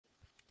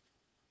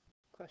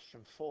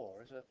Question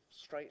 4 is a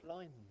straight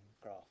line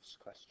graphs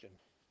question.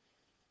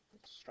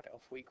 It's straight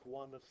off week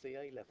 1 of the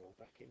A-level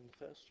back in the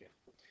first year.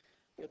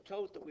 You're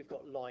told that we've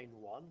got line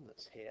 1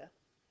 that's here,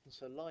 and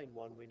so line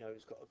 1 we know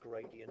has got a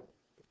gradient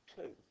of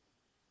 2.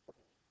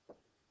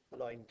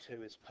 Line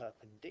 2 is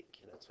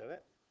perpendicular to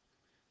it,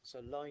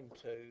 so line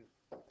 2,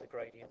 the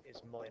gradient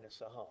is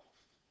minus a half.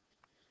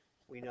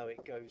 We know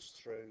it goes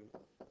through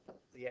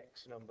the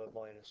x number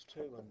minus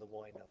 2 and the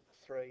y number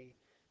 3,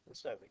 and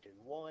so we do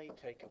y,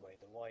 take away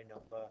the y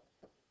number,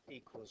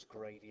 equals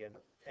gradient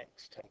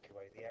x, take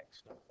away the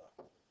x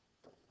number,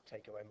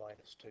 take away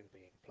minus 2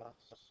 being plus,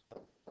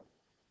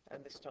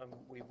 and this time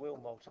we will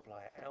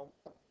multiply it out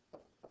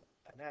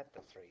and add the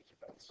 3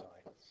 to both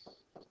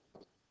sides,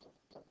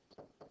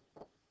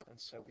 and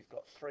so we've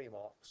got 3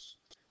 marks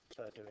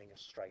for doing a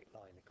straight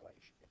line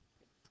equation.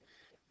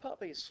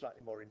 Part B is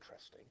slightly more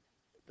interesting.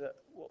 That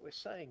what we're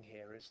saying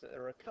here is that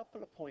there are a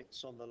couple of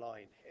points on the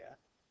line here.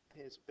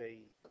 Here's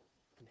B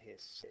and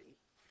here's C,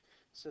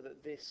 so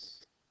that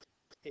this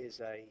is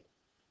an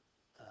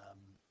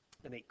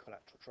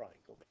equilateral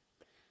triangle,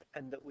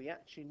 and that we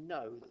actually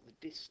know that the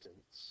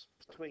distance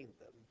between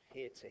them,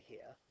 here to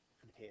here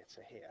and here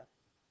to here,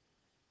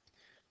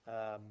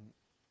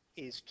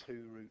 is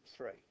 2 root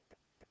 3.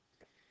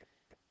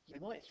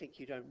 You might think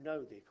you don't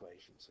know the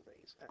equations of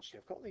these. Actually,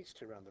 I've got these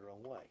two around the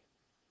wrong way.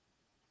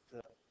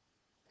 That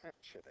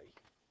actually,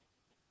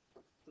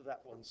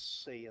 that one's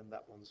C and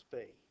that one's B.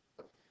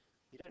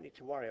 You don't need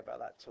to worry about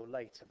that till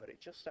later, but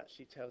it just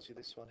actually tells you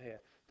this one here,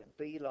 that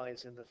B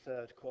lies in the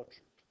 3rd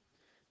quadrant,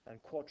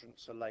 and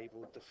quadrants are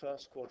labelled the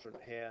 1st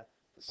quadrant here,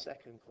 the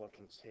 2nd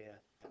quadrant's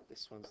here,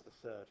 this one's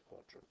the 3rd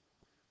quadrant.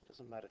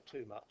 Doesn't matter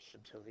too much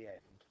until the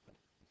end.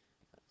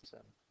 That's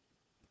the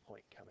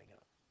point coming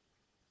up.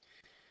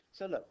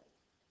 So look,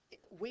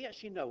 we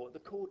actually know what the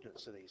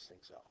coordinates of these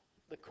things are.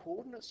 The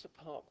coordinates of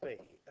part B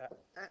are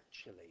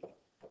actually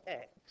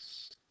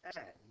x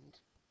and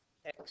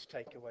x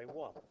take away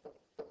 1,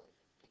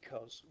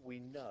 because we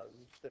know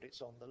that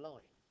it's on the line.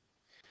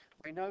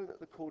 We know that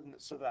the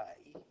coordinates of A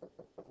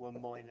were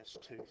minus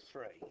 2,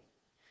 3,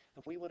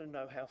 and we want to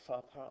know how far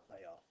apart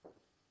they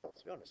are.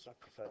 To be honest, I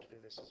prefer to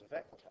do this as a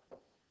vector.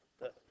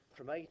 That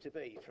from A to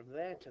B, from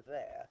there to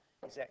there,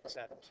 is x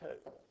add 2.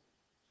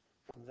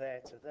 From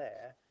there to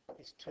there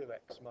is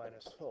 2x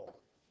minus 4.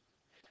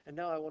 And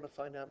now I want to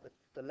find out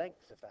the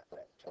length of that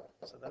vector.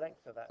 So the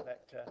length of that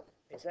vector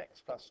is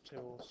x plus 2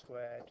 all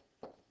squared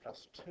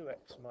plus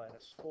 2x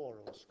minus 4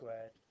 all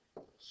squared,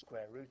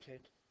 square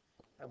rooted.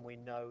 And we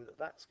know that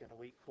that's going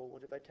to equal,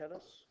 what did they tell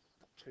us?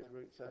 2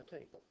 root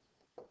 13.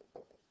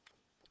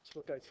 So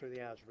we'll go through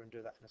the algebra and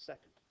do that in a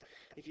second.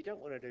 If you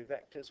don't want to do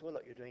vectors, well,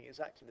 look, you're doing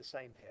exactly the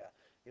same here.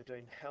 You're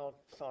doing how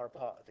far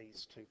apart are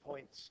these 2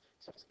 points.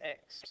 So it's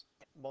x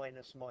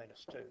minus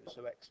minus 2,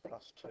 so x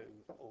plus 2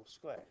 all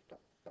squared,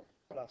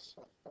 plus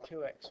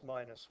 2x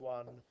minus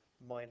 1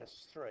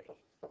 minus 3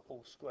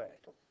 all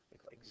squared.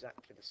 We've got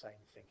exactly the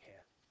same thing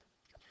here.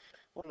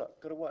 Well,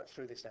 look, got to work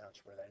through this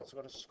algebra then. So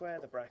I've got to square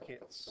the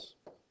brackets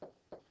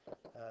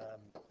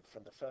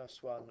from the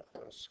first one.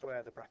 I've got to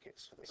square the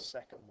brackets for the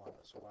second one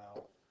as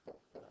well.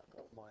 I've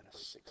got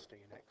minus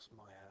 16x,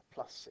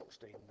 plus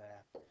 16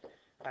 there.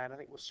 And I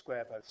think we'll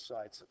square both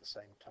sides at the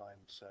same time.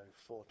 So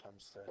 4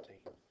 times 13.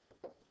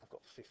 I've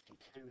got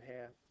 52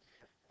 here.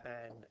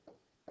 And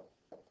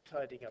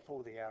tidying up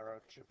all the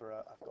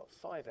algebra, I've got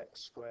 5x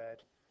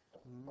squared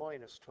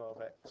minus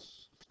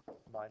 12x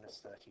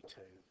minus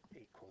 32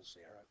 equals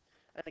 0.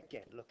 And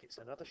again, look, it's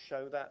another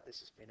show that.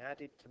 This has been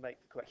added to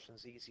make the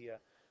questions easier.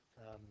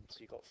 So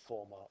you've got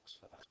 4 marks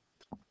for that.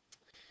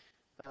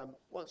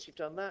 Once you've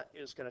done that,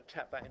 you're just going to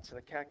tap that into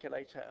the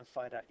calculator and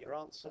find out your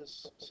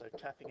answers. So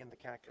tapping in the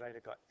calculator,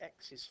 got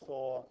x is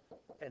 4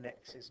 and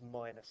x is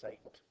minus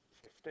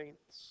 8/15.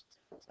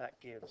 That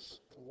gives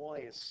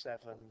y is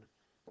 7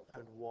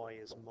 and y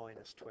is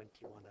minus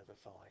 21 over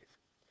 5.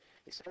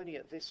 It's only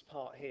at this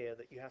part here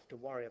that you have to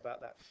worry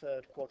about that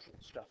 3rd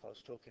quadrant stuff I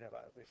was talking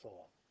about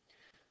before.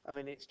 I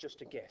mean, it's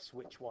just a guess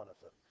which one of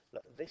them.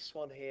 Look, this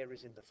one here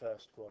is in the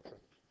 1st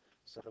quadrant.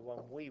 So the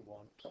one we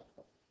want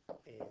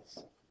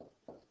is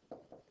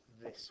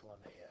this one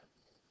here.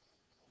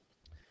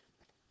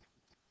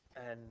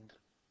 And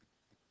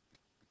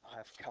I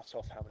have cut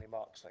off how many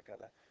marks I got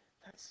there.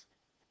 That's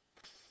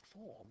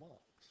 4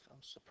 marks.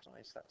 I'm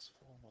surprised that's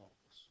 4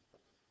 marks.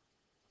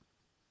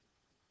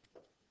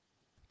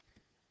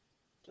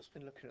 Just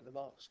been looking at the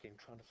mark scheme,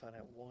 trying to find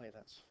out why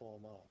that's 4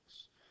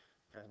 marks.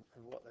 And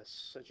what they're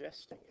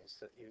suggesting is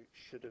that you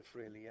should have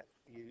really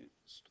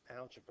used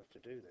algebra to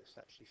do this,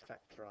 actually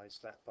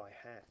factorised that by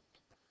hand,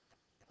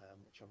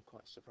 which I'm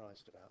quite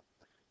surprised about.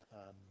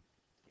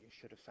 You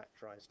should have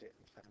factorised it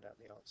and found out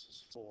the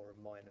answers 4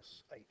 and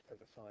minus 8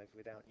 over 5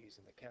 without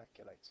using the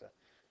calculator,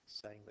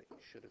 saying that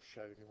you should have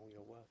shown in all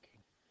your working.